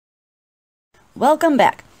Welcome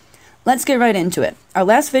back. Let's get right into it. Our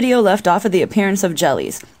last video left off at the appearance of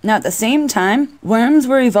jellies. Now at the same time, worms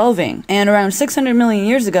were evolving, and around 600 million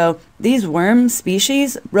years ago, these worm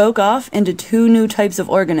species broke off into two new types of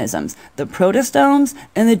organisms, the protostomes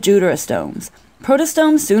and the deuterostomes.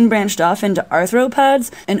 Protostomes soon branched off into arthropods,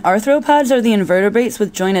 and arthropods are the invertebrates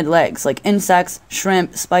with jointed legs, like insects,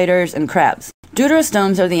 shrimp, spiders, and crabs.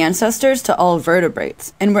 Deuterostomes are the ancestors to all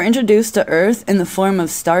vertebrates, and were introduced to Earth in the form of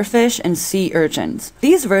starfish and sea urchins.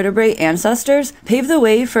 These vertebrate ancestors paved the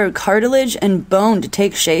way for cartilage and bone to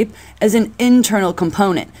take shape as an internal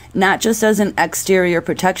component, not just as an exterior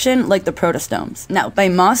protection like the protostomes. Now, by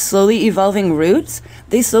moss slowly evolving roots,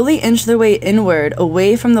 they slowly inch their way inward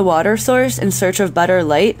away from the water source in search of better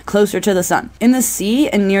light closer to the sun. In the sea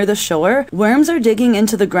and near the shore, worms are digging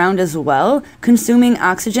into the ground as well, consuming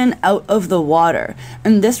oxygen out of the water,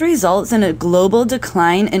 and this results in a global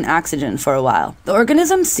decline in oxygen for a while. The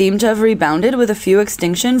organisms seem to have rebounded with a few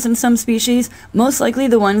extinctions in some species, most likely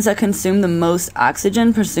the ones that consume the most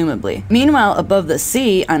oxygen, presumably. Meanwhile, above the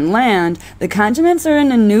sea, on land, the continents are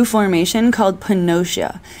in a new formation called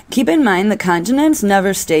Pannotia. Keep in mind the continents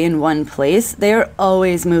never stay in one place, they are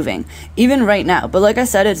always moving, even right now, but like I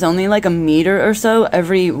said, it's only like a meter or so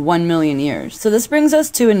every 1 million years. So this brings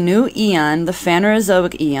us to a new eon, the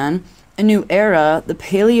Phanerozoic eon, a new era, the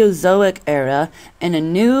Paleozoic era, and a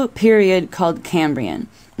new period called Cambrian.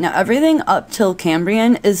 Now, everything up till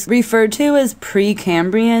Cambrian is referred to as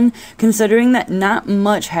Precambrian, considering that not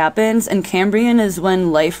much happens, and Cambrian is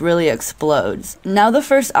when life really explodes. Now, the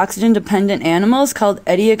first oxygen-dependent animals called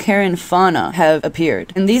Ediacaran fauna have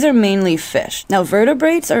appeared, and these are mainly fish. Now,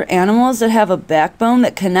 vertebrates are animals that have a backbone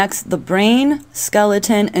that connects the brain,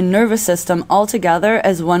 skeleton, and nervous system all together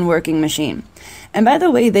as one working machine. And by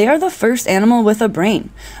the way, they are the first animal with a brain.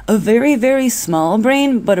 A very, very small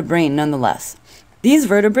brain, but a brain nonetheless. These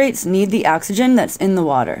vertebrates need the oxygen that's in the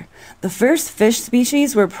water. The first fish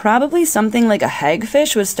species were probably something like a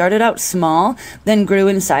hagfish, which started out small, then grew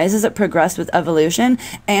in size as it progressed with evolution,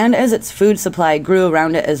 and as its food supply grew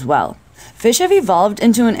around it as well. Fish have evolved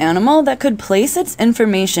into an animal that could place its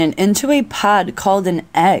information into a pod called an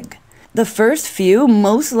egg. The first few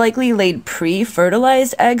most likely laid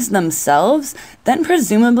pre-fertilized eggs themselves, then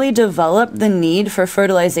presumably developed the need for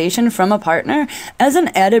fertilization from a partner as an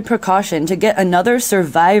added precaution to get another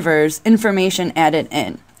survivor's information added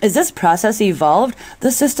in. As this process evolved,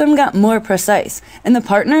 the system got more precise, and the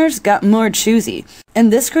partners got more choosy.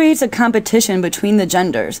 And this creates a competition between the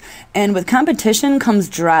genders. And with competition comes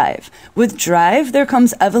drive. With drive, there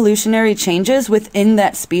comes evolutionary changes within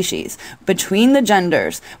that species, between the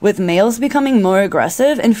genders, with males becoming more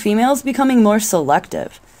aggressive and females becoming more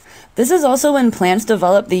selective. This is also when plants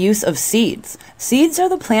develop the use of seeds. Seeds are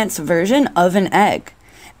the plant's version of an egg.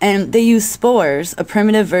 And they use spores, a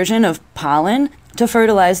primitive version of pollen, to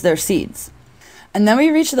fertilize their seeds. And then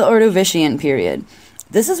we reach the Ordovician period.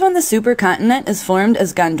 This is when the supercontinent is formed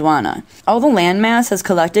as Gondwana. All the landmass has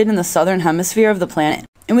collected in the southern hemisphere of the planet.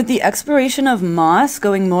 And with the exploration of moss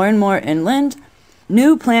going more and more inland,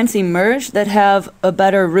 new plants emerged that have a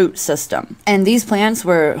better root system. And these plants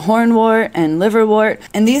were hornwort and liverwort,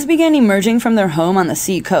 and these began emerging from their home on the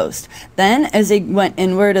sea coast. Then, as they went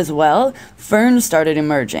inward as well, ferns started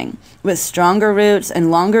emerging, with stronger roots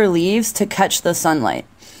and longer leaves to catch the sunlight.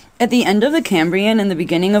 At the end of the Cambrian and the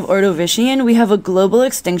beginning of Ordovician, we have a global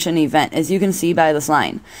extinction event, as you can see by this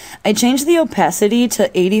line. I changed the opacity to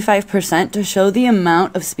 85% to show the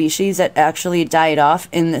amount of species that actually died off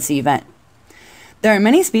in this event. There are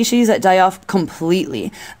many species that die off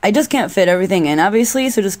completely. I just can't fit everything in,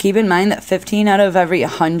 obviously, so just keep in mind that 15 out of every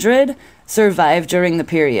 100 survive during the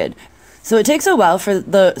period. So it takes a while for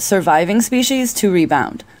the surviving species to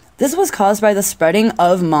rebound. This was caused by the spreading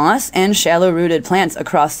of moss and shallow-rooted plants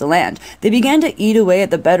across the land. They began to eat away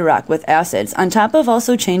at the bedrock with acids, on top of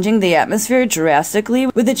also changing the atmosphere drastically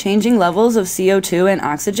with the changing levels of CO2 and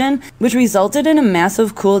oxygen, which resulted in a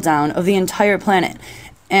massive cool down of the entire planet.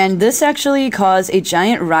 And this actually caused a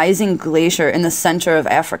giant rising glacier in the center of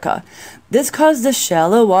Africa. This caused the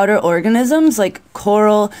shallow water organisms like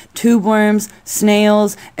coral, tube worms,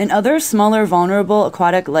 snails, and other smaller vulnerable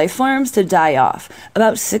aquatic life forms to die off.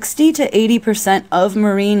 About 60 to 80% of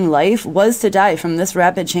marine life was to die from this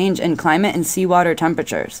rapid change in climate and seawater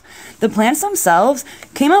temperatures. The plants themselves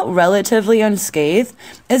came out relatively unscathed,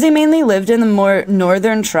 as they mainly lived in the more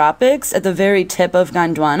northern tropics at the very tip of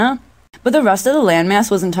Gondwana. but the rest of the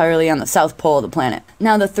landmass was entirely on the south pole of the planet.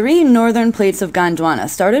 Now, the three northern plates of Gondwana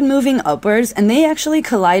started moving upwards, and they actually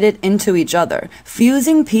collided into each other,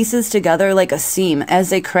 fusing pieces together like a seam as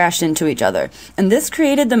they crashed into each other. And this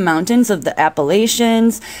created the mountains of the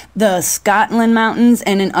Appalachians, the Scotland Mountains,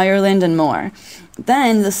 and in Ireland and more.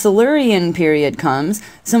 Then the Silurian period comes,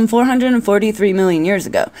 some 443 million years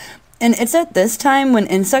ago. And it's at this time when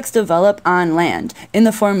insects develop on land, in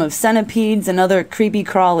the form of centipedes and other creepy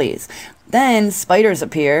crawlies. Then spiders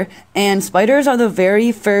appear, and spiders are the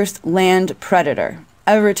very first land predator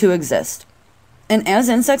ever to exist. And as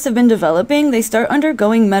insects have been developing, they start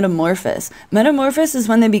undergoing metamorphosis. Metamorphosis is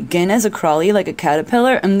when they begin as a crawly, like a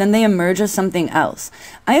caterpillar, and then they emerge as something else.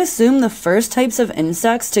 I assume the first types of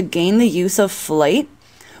insects to gain the use of flight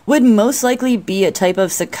would most likely be a type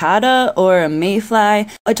of cicada or a mayfly,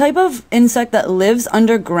 a type of insect that lives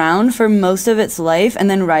underground for most of its life and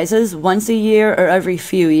then rises once a year or every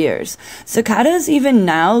few years. Cicadas even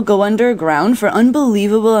now go underground for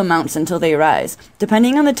unbelievable amounts until they rise,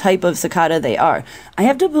 depending on the type of cicada they are. I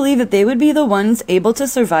have to believe that they would be the ones able to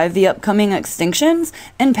survive the upcoming extinctions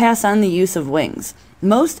and pass on the use of wings.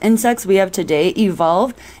 Most insects we have today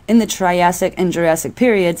evolved in the Triassic and Jurassic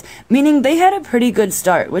periods, meaning they had a pretty good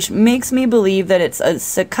start, which makes me believe that it's a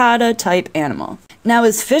cicada-type animal. Now,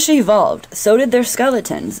 as fish evolved, so did their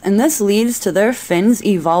skeletons, and this leads to their fins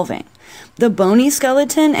evolving. The bony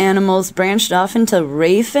skeleton animals branched off into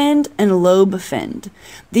ray-finned and lobe-finned.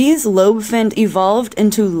 These lobe-finned evolved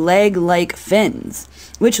into leg-like fins,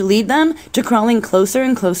 which lead them to crawling closer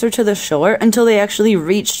and closer to the shore until they actually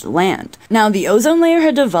reached land. Now, the ozone layer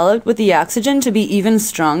had developed with the oxygen to be even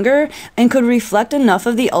stronger and could reflect enough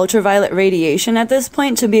of the ultraviolet radiation at this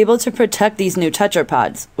point to be able to protect these new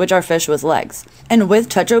tetrapods, which are fish with legs. And with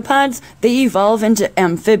tetrapods, they evolve into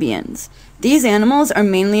amphibians. These animals are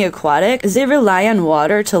mainly aquatic as they rely on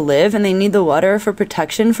water to live, and they need the water for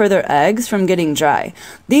protection for their eggs from getting dry.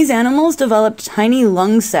 These animals develop tiny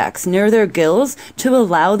lung sacs near their gills to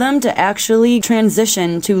allow them to actually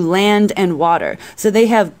transition to land and water. So they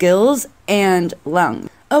have gills and lungs.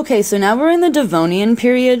 Okay, so now we're in the Devonian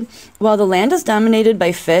period. While the land is dominated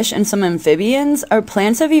by fish and some amphibians, our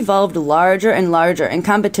plants have evolved larger and larger in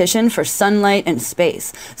competition for sunlight and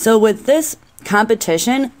space. So with this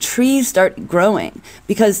competition, trees start growing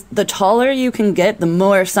because the taller you can get, the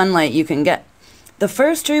more sunlight you can get. The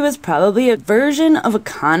first tree was probably a version of a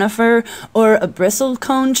conifer or a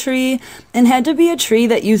bristlecone tree and had to be a tree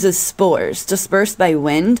that uses spores dispersed by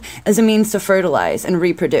wind as a means to fertilize and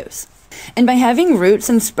reproduce. And by having roots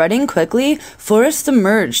and spreading quickly, forests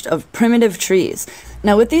emerged of primitive trees.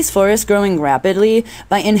 Now, with these forests growing rapidly,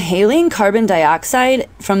 by inhaling carbon dioxide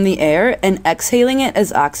from the air and exhaling it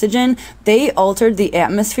as oxygen, they altered the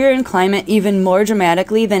atmosphere and climate even more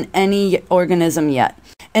dramatically than any organism yet.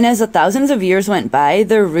 And as the thousands of years went by,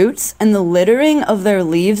 their roots and the littering of their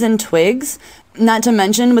leaves and twigs, not to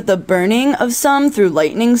mention with the burning of some through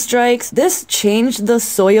lightning strikes, this changed the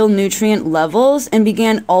soil nutrient levels and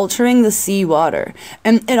began altering the seawater.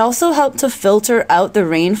 And it also helped to filter out the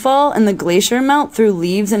rainfall and the glacier melt through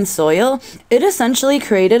leaves and soil. It essentially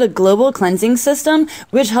created a global cleansing system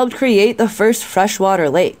which helped create the first freshwater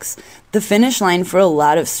lakes, the finish line for a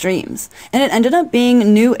lot of streams. And it ended up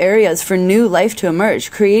being new areas for new life to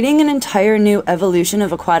emerge, creating an entire new evolution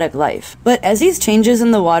of aquatic life. But as these changes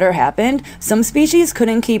in the water happened, some species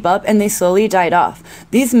couldn't keep up and they slowly died off.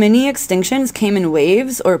 These mini extinctions came in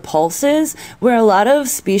waves or pulses, where a lot of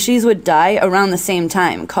species would die around the same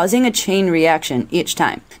time, causing a chain reaction each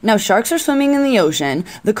time. Now, sharks are swimming in the ocean,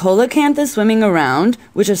 the coelacanth is swimming around,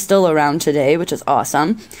 which is still around today, which is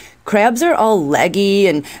awesome. Crabs are all leggy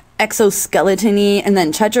and exoskeleton-y, and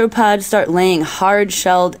then tetrapods start laying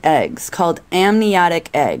hard-shelled eggs called amniotic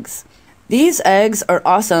eggs. These eggs are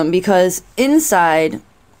awesome because inside,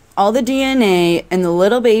 all the DNA and the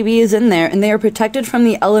little baby is in there, and they are protected from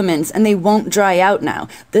the elements, and they won't dry out now.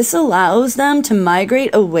 This allows them to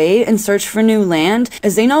migrate away and search for new land,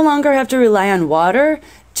 as they no longer have to rely on water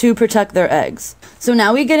to protect their eggs. So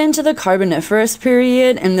now we get into the Carboniferous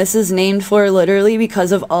period, and this is named for literally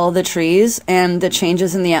because of all the trees and the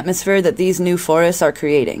changes in the atmosphere that these new forests are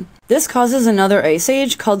creating. This causes another ice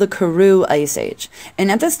age called the Karoo Ice Age,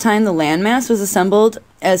 and at this time the landmass was assembled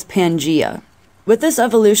as Pangaea. With this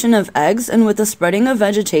evolution of eggs and with the spreading of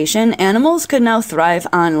vegetation, animals could now thrive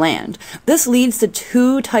on land. This leads to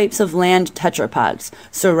two types of land tetrapods,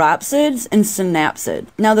 sauropsids and synapsid.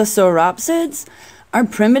 Now the sauropsids are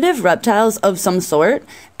primitive reptiles of some sort,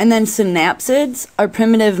 and then synapsids are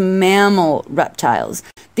primitive mammal reptiles.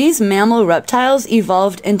 These mammal reptiles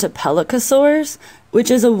evolved into pelycosaurs, which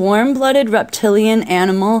is a warm-blooded reptilian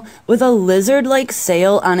animal with a lizard-like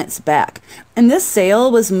sail on its back. And this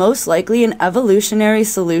sail was most likely an evolutionary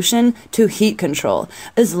solution to heat control,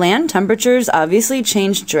 as land temperatures obviously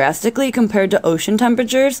changed drastically compared to ocean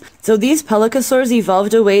temperatures, so these pelycosaurs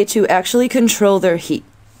evolved a way to actually control their heat.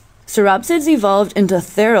 Sauropsids evolved into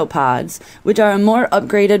theropods, which are a more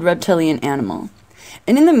upgraded reptilian animal.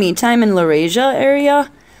 And in the meantime, in Laurasia area,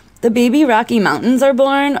 the baby Rocky Mountains are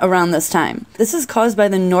born around this time. This is caused by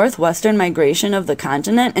the northwestern migration of the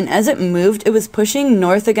continent, and as it moved, it was pushing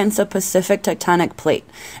north against a Pacific tectonic plate.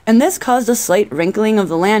 And this caused a slight wrinkling of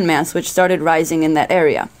the landmass, which started rising in that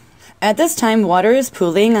area. At this time, water is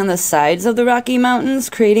pooling on the sides of the Rocky Mountains,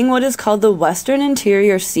 creating what is called the Western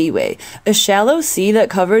Interior Seaway, a shallow sea that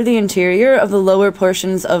covered the interior of the lower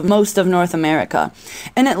portions of most of North America.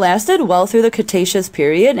 And it lasted well through the Cretaceous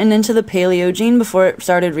period and into the Paleogene before it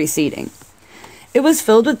started receding. It was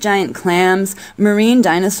filled with giant clams, marine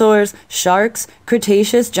dinosaurs, sharks,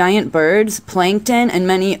 Cretaceous giant birds, plankton, and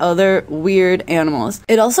many other weird animals.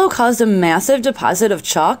 It also caused a massive deposit of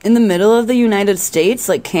chalk in the middle of the United States,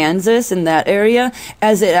 like Kansas and that area,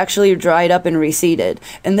 as it actually dried up and receded.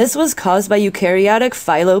 And this was caused by eukaryotic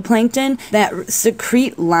phytoplankton that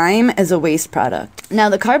secrete lime as a waste product. Now,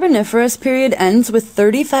 the Carboniferous period ends with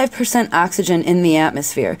 35% oxygen in the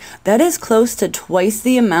atmosphere. That is close to twice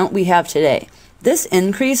the amount we have today. This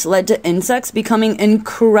increase led to insects becoming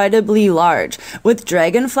incredibly large, with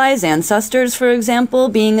dragonflies' ancestors, for example,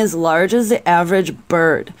 being as large as the average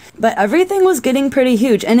bird. But everything was getting pretty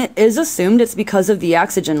huge, and it is assumed it's because of the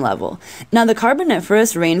oxygen level. Now, the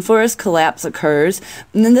Carboniferous rainforest collapse occurs,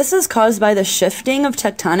 and this is caused by the shifting of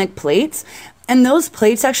tectonic plates, and those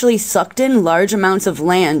plates actually sucked in large amounts of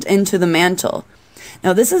land into the mantle.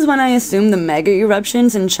 Now, this is when I assume the mega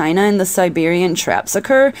eruptions in China and the Siberian traps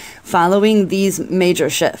occur following these major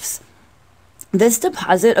shifts. This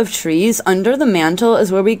deposit of trees under the mantle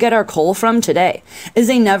is where we get our coal from today, as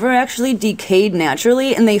they never actually decayed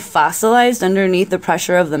naturally and they fossilized underneath the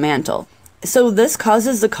pressure of the mantle. So this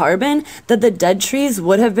causes the carbon that the dead trees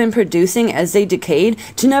would have been producing as they decayed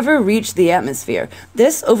to never reach the atmosphere.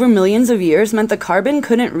 This, over millions of years, meant the carbon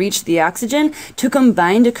couldn't reach the oxygen to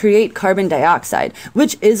combine to create carbon dioxide,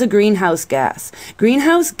 which is a greenhouse gas.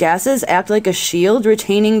 Greenhouse gases act like a shield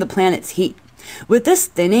retaining the planet's heat. With this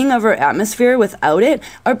thinning of our atmosphere without it,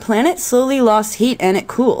 our planet slowly lost heat and it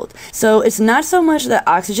cooled. So it's not so much that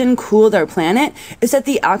oxygen cooled our planet, it's that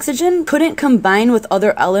the oxygen couldn't combine with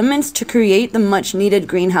other elements to create the much needed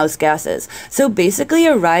greenhouse gases. So basically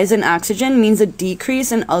a rise in oxygen means a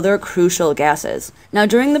decrease in other crucial gases. Now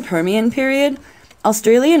during the Permian period,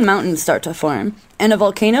 Australian mountains start to form, and a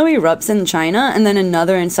volcano erupts in China and then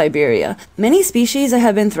another in Siberia. Many species that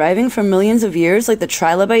have been thriving for millions of years, like the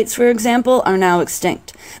trilobites for example, are now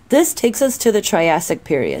extinct. This takes us to the Triassic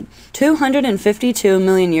period, 252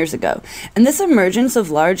 million years ago, and this emergence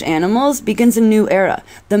of large animals begins a new era,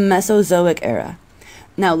 the Mesozoic era.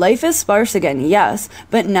 Now, life is sparse again, yes,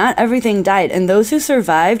 but not everything died, and those who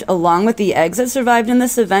survived, along with the eggs that survived in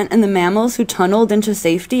this event and the mammals who tunneled into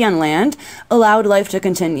safety on land, allowed life to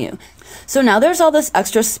continue. So now there's all this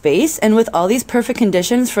extra space, and with all these perfect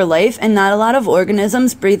conditions for life and not a lot of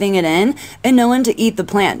organisms breathing it in, and no one to eat the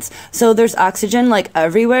plants. So there's oxygen like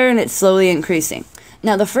everywhere, and it's slowly increasing.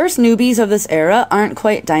 Now, the first newbies of this era aren't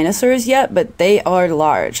quite dinosaurs yet, but they are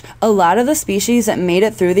large. A lot of the species that made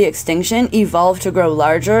it through the extinction evolved to grow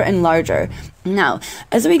larger and larger. Now,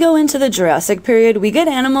 as we go into the Jurassic period, we get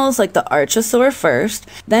animals like the Archosaur first,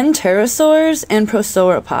 then pterosaurs and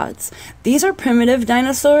prosauropods. These are primitive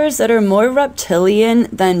dinosaurs that are more reptilian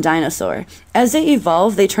than dinosaur. As they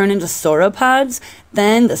evolve, they turn into sauropods,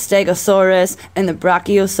 then the Stegosaurus and the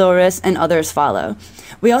Brachiosaurus and others follow.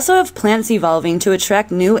 We also have plants evolving to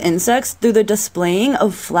attract new insects through the displaying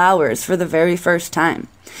of flowers for the very first time.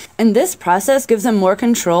 And this process gives them more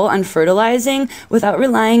control on fertilizing without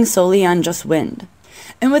relying solely on just wind.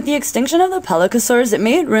 And with the extinction of the pelycosaurs, it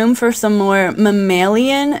made room for some more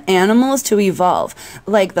mammalian animals to evolve,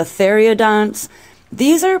 like the theriodonts.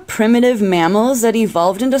 These are primitive mammals that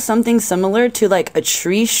evolved into something similar to like a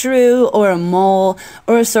tree shrew or a mole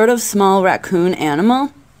or a sort of small raccoon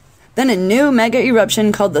animal. Then a new mega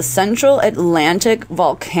eruption called the Central Atlantic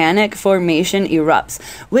Volcanic Formation erupts,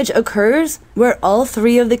 which occurs where all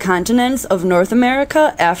three of the continents of North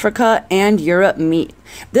America, Africa, and Europe meet.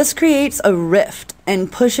 This creates a rift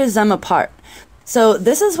and pushes them apart. So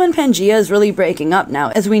this is when Pangaea is really breaking up now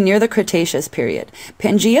as we near the Cretaceous period.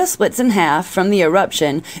 Pangaea splits in half from the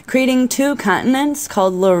eruption, creating two continents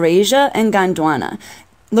called Laurasia and Gondwana.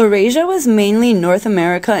 Laurasia was mainly North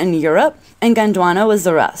America and Europe, and Gondwana was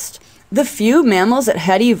the rest. The few mammals that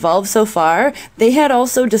had evolved so far, they had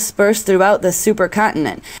also dispersed throughout the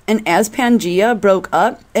supercontinent, and as Pangea broke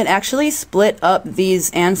up, it actually split up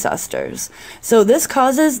these ancestors. So this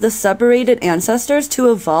causes the separated ancestors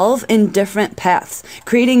to evolve in different paths,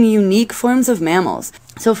 creating unique forms of mammals.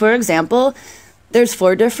 So for example, there's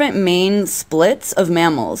 4 different main splits of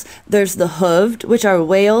mammals. There's the hooved, which are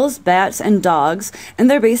whales, bats, and dogs,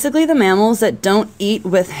 and they're basically the mammals that don't eat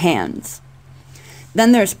with hands.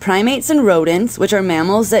 Then there's primates and rodents, which are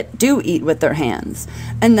mammals that do eat with their hands.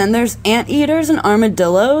 And then there's anteaters and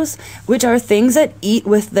armadillos, which are things that eat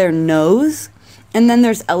with their nose. And then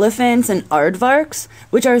there's elephants and aardvarks,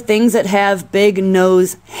 which are things that have big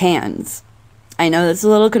nose hands. I know that's a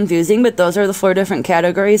little confusing, but those are the 4 different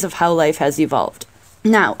categories of how life has evolved.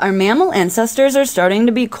 Now, our mammal ancestors are starting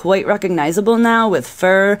to be quite recognizable now with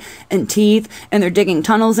fur and teeth, and they're digging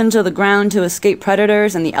tunnels into the ground to escape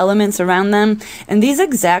predators and the elements around them. And these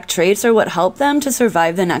exact traits are what help them to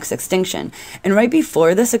survive the next extinction. And right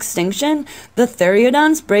before this extinction, the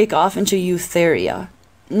Theriodonts break off into Eutheria.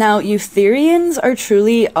 Now, Eutherians are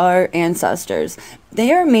truly our ancestors.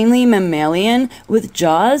 They are mainly mammalian with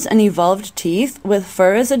jaws and evolved teeth with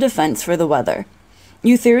fur as a defense for the weather.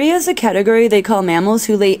 Eutheria is a category they call mammals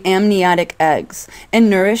who lay amniotic eggs and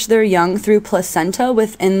nourish their young through placenta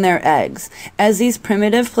within their eggs, as these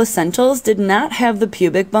primitive placentals did not have the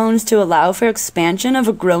pubic bones to allow for expansion of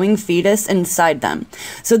a growing fetus inside them.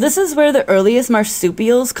 So this is where the earliest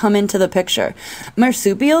marsupials come into the picture.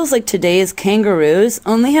 Marsupials, like today's kangaroos,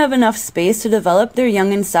 only have enough space to develop their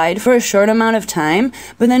young inside for a short amount of time,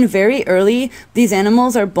 but then very early, these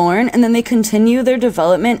animals are born and then they continue their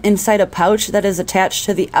development inside a pouch that is attached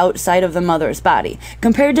to the outside of the mother's body,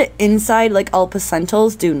 compared to inside like all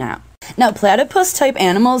placentals do now. Now, platypus-type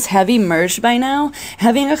animals have emerged by now,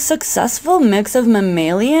 having a successful mix of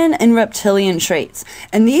mammalian and reptilian traits,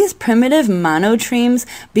 and these primitive monotremes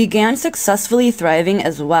began successfully thriving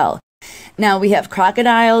as well. Now, we have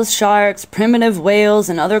crocodiles, sharks, primitive whales,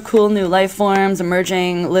 and other cool new life forms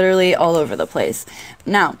emerging literally all over the place.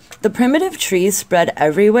 Now, the primitive trees spread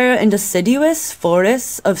everywhere, and deciduous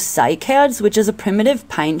forests of cycads, which is a primitive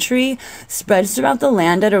pine tree, spreads throughout the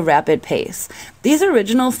land at a rapid pace. These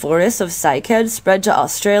original forests of cycads spread to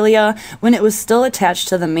Australia when it was still attached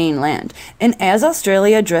to the mainland, and as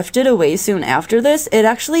Australia drifted away soon after this, it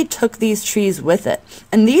actually took these trees with it,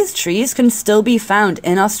 and these trees can still be found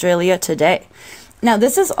in Australia today. Now,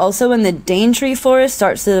 this is also when the Daintree forest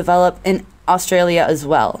starts to develop in Australia as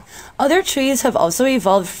well. Other trees have also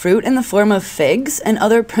evolved fruit in the form of figs and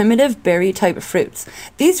other primitive berry-type fruits.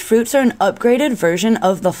 These fruits are an upgraded version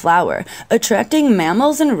of the flower, attracting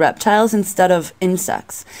mammals and reptiles instead of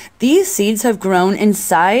insects. These seeds have grown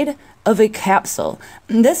inside of a capsule.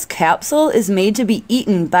 This capsule is made to be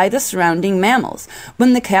eaten by the surrounding mammals.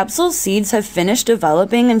 When the capsule's seeds have finished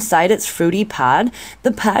developing inside its fruity pod,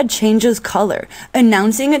 the pod changes color,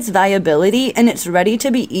 announcing its viability, and it's ready to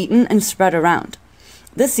be eaten and spread around.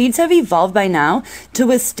 The seeds have evolved by now to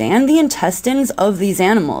withstand the intestines of these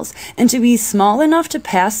animals and to be small enough to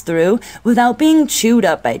pass through without being chewed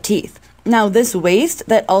up by teeth. Now, this waste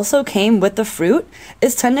that also came with the fruit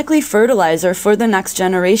is technically fertilizer for the next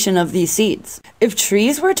generation of these seeds. If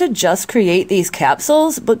trees were to just create these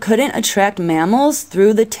capsules but couldn't attract mammals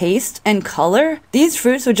through the taste and color, these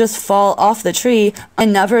fruits would just fall off the tree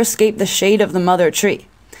and never escape the shade of the mother tree.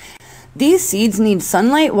 These seeds need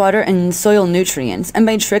sunlight, water, and soil nutrients, and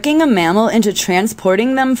by tricking a mammal into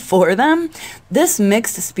transporting them for them, this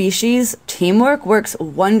mixed species teamwork works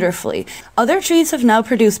wonderfully. Other trees have now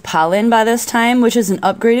produced pollen by this time, which is an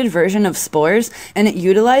upgraded version of spores, and it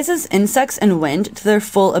utilizes insects and wind to their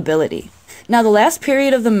full ability. Now, the last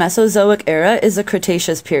period of the Mesozoic era is the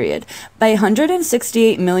Cretaceous period. By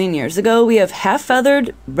 168 million years ago, we have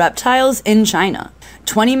half-feathered reptiles in China.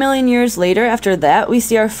 20 million years later after that, we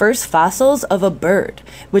see our first fossils of a bird,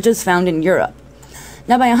 which is found in Europe.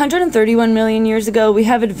 Now, by 131 million years ago, we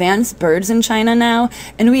have advanced birds in China now,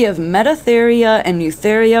 and we have Metatheria and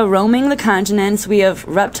Eutheria roaming the continents. We have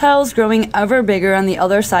reptiles growing ever bigger on the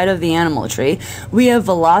other side of the animal tree. We have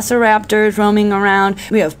velociraptors roaming around.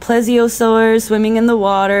 We have plesiosaurs swimming in the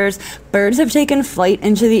waters. Birds have taken flight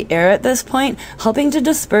into the air at this point, helping to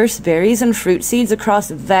disperse berries and fruit seeds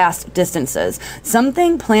across vast distances,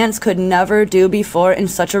 something plants could never do before in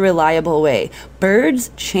such a reliable way.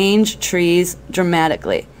 Birds change trees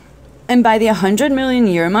dramatically. And by the 100 million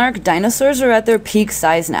year mark, dinosaurs are at their peak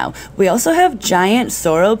size now. We also have giant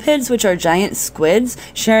sauropods, which are giant squids,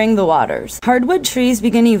 sharing the waters. Hardwood trees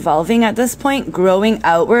begin evolving at this point, growing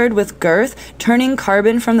outward with girth, turning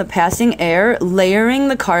carbon from the passing air, layering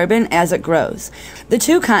the carbon as it grows. The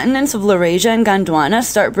two continents of Laurasia and Gondwana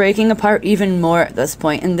start breaking apart even more at this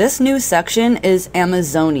point, and this new section is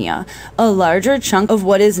Amazonia, a larger chunk of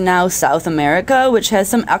what is now South America, which has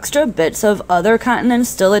some extra bits of other continents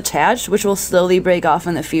still attached, which will slowly break off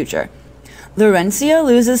in the future. Laurentia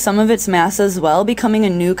loses some of its mass as well, becoming a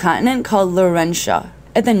new continent called Laurentia.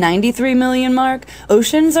 At the 93 million mark,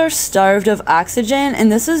 oceans are starved of oxygen,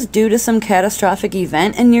 and this is due to some catastrophic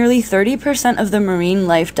event, and nearly 30% of the marine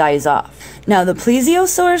life dies off. Now, the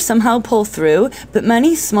plesiosaurs somehow pull through, but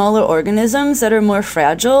many smaller organisms that are more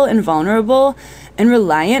fragile and vulnerable and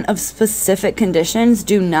reliant of specific conditions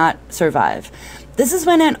do not survive. This is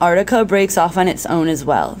when Antarctica breaks off on its own as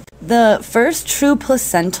well. The first true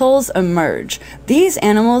placentals emerge. These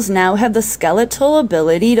animals now have the skeletal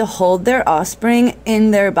ability to hold their offspring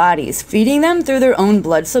in their bodies, feeding them through their own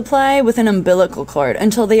blood supply with an umbilical cord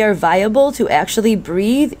until they are viable to actually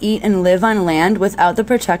breathe, eat, and live on land without the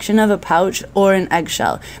protection of a pouch or an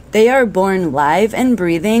eggshell. They are born live and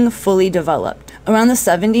breathing, fully developed. Around the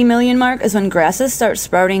 70 million mark is when grasses start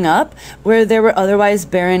sprouting up where there were otherwise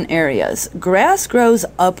barren areas. Grass grows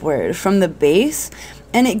upward from the base,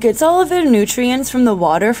 and it gets all of their nutrients from the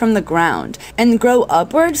water from the ground and grow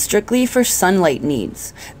upward strictly for sunlight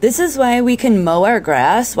needs. This is why we can mow our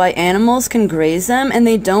grass, why animals can graze them, and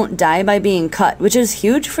they don't die by being cut, which is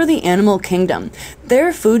huge for the animal kingdom.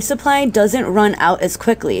 Their food supply doesn't run out as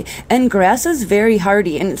quickly, and grass is very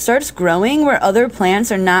hardy, and it starts growing where other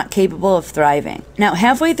plants are not capable of thriving. Now,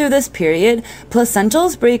 halfway through this period,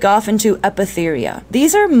 placentals break off into epitheria.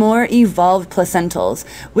 These are more evolved placentals,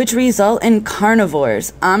 which result in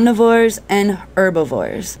carnivores, omnivores, and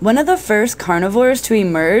herbivores. One of the first carnivores to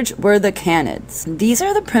emerge were the canids. These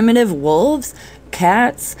are the primitive wolves,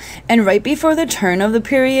 cats, and right before the turn of the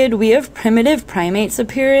period, we have primitive primates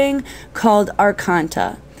appearing called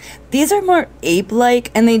Archonta. These are more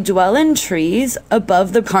ape-like, and they dwell in trees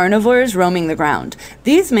above the carnivores roaming the ground.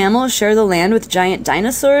 These mammals share the land with giant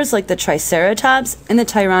dinosaurs like the Triceratops and the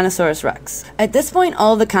Tyrannosaurus rex. At this point,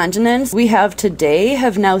 all the continents we have today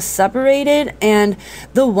have now separated, and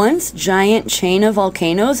the once giant chain of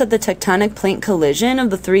volcanoes at the tectonic plate collision of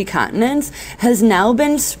the three continents has now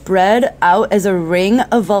been spread out as a ring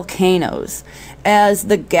of volcanoes, as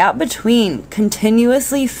the gap between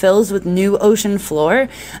continuously fills with new ocean floor,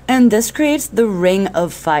 and this creates the Ring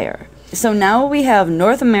of Fire. So now we have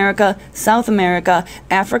North America, South America,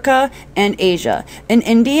 Africa, and Asia. And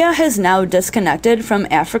India has now disconnected from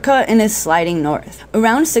Africa and is sliding north.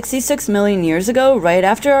 Around 66 million years ago, right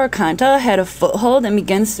after Archonta had a foothold and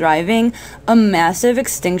begins thriving, a massive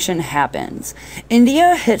extinction happens.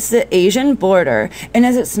 India hits the Asian border, and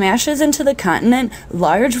as it smashes into the continent,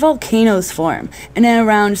 large volcanoes form. And at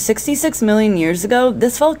around 66 million years ago,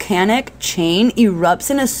 this volcanic chain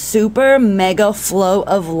erupts in a super mega flow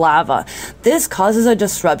of lava. This causes a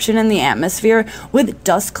disruption in the atmosphere, with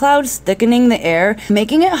dust clouds thickening the air,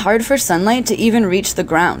 making it hard for sunlight to even reach the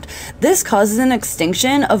ground. This causes an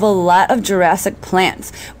extinction of a lot of Jurassic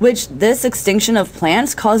plants, which this extinction of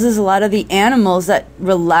plants causes a lot of the animals that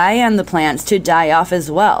rely on the plants to die off as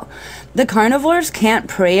well. The carnivores can't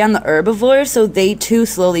prey on the herbivores, so they too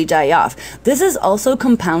slowly die off. This is also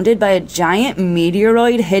compounded by a giant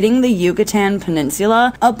meteoroid hitting the Yucatan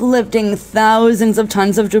Peninsula, uplifting thousands of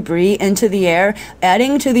tons of debris into the air,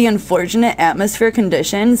 adding to the unfortunate atmosphere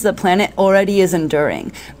conditions the planet already is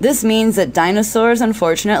enduring. This means that dinosaurs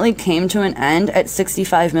unfortunately came to an end at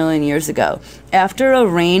 65 million years ago, after a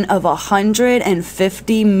reign of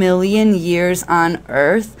 150 million years on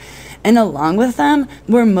Earth, and along with them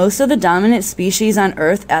were most of the dominant species on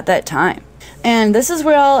Earth at that time. And this is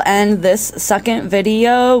where I'll end this second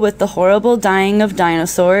video with the horrible dying of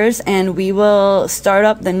dinosaurs, and we will start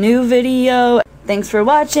up the new video. Thanks for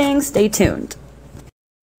watching, stay tuned.